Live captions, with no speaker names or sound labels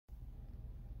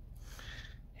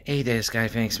Hey there,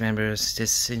 Skyfanx members.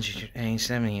 This is Engineer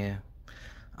 7 here.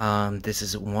 This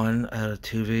is one out of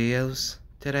two videos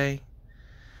today.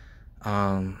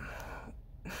 Um,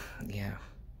 yeah.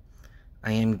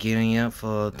 I am gearing up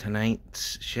for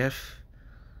tonight's shift.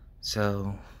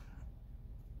 So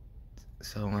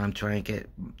I'm trying to get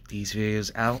these videos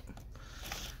out.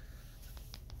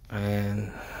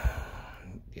 And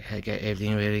get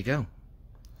everything ready to go.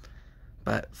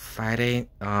 But Friday,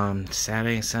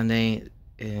 Saturday, Sunday,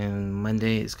 and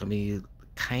Monday is gonna be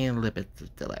kind of a little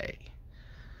bit delay.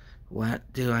 What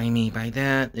do I mean by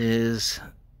that is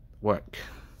work.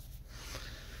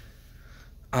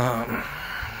 For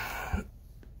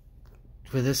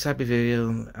this type of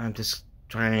video, I'm just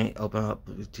trying to open up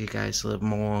to you guys a little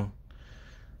more.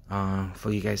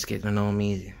 For you guys get to know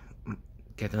me.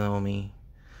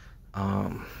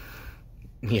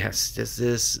 Yes, this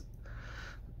is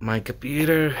my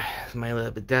computer, my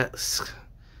little desk,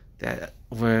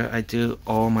 where I do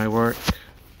all my work,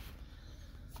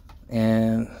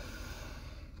 and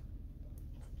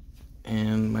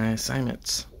my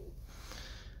assignments.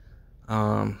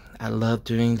 I love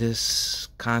doing this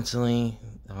constantly.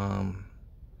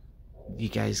 You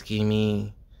guys give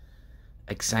me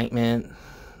excitement,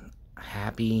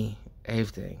 happy,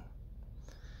 everything.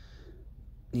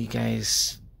 You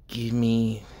guys give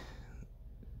me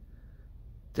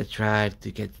the drive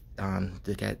to get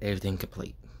everything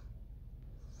complete.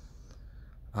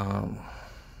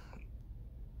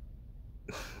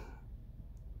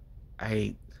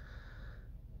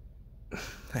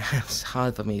 It's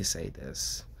hard for me to say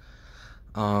this.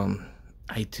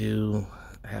 I do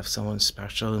have someone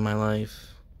special in my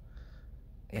life,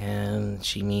 and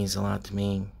she means a lot to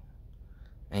me.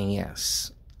 And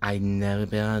yes, I never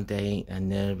been on a date. I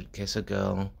never kissed a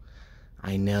girl.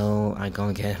 I know I'm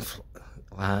gonna get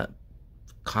a lot of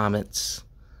comments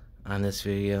on this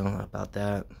video about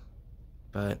that,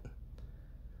 but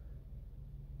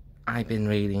I've been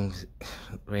waiting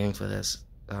for this,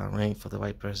 waiting for the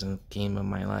right person came in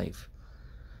my life,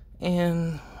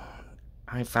 and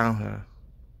I found her.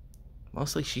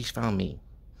 Mostly she's found me.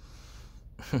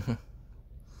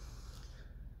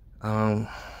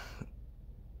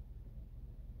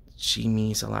 She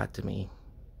means a lot to me.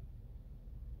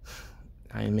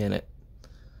 I admit it.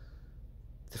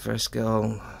 The first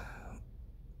girl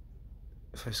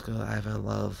I ever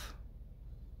loved,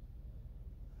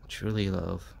 truly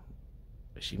love,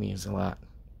 she means a lot.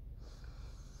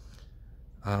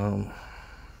 A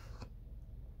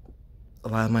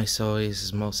lot of my stories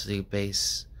is mostly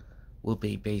will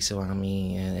be based around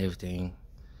me and everything.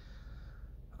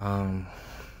 I'm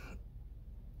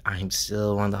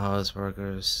still one of the hardest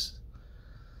workers,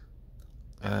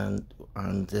 and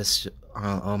on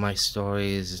all my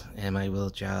stories and my real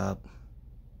job,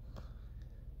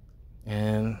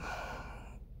 and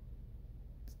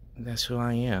that's who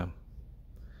I am.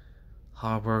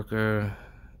 Hard worker,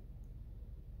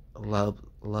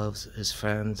 loves his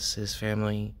friends, his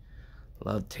family,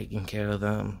 love taking care of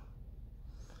them.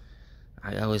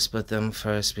 I always put them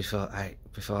first before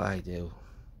I do.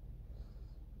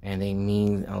 And they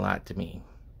mean a lot to me.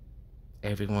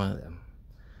 Every one of them.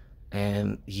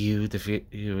 And you, the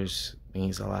viewers,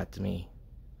 means a lot to me.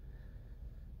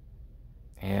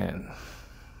 And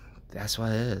that's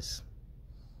what it is.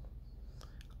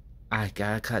 I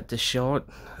gotta cut this short.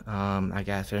 I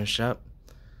gotta finish up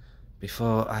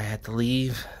before I had to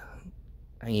leave.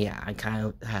 Yeah, I kind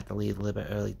of had to leave a little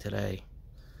bit early today.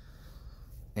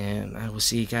 And I will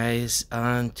see you guys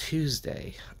on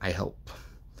Tuesday, I hope.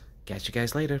 Catch you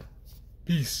guys later.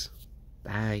 Peace.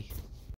 Bye.